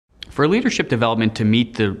For leadership development to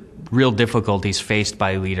meet the real difficulties faced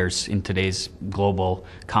by leaders in today's global,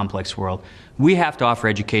 complex world, we have to offer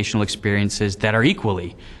educational experiences that are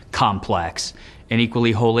equally complex and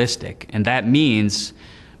equally holistic. And that means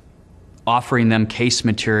offering them case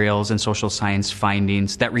materials and social science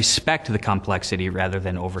findings that respect the complexity rather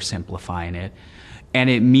than oversimplifying it. And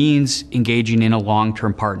it means engaging in a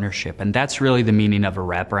long-term partnership. And that's really the meaning of a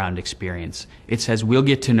wraparound experience. It says we'll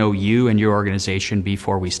get to know you and your organization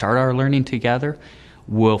before we start our learning together.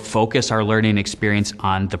 We'll focus our learning experience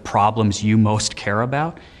on the problems you most care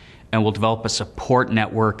about. And we'll develop a support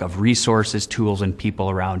network of resources, tools, and people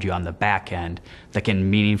around you on the back end that can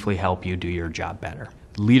meaningfully help you do your job better.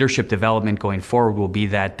 Leadership development going forward will be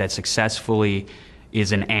that successfully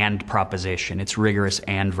is an and proposition. It's rigorous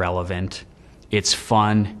and relevant. It's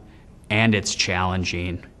fun and it's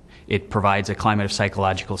challenging. It provides a climate of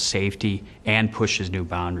psychological safety and pushes new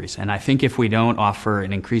boundaries. And I think if we don't offer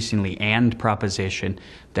an increasingly and proposition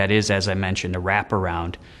that is, as I mentioned, a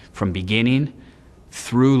wraparound from beginning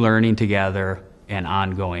through learning together and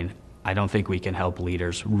ongoing, I don't think we can help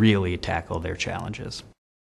leaders really tackle their challenges.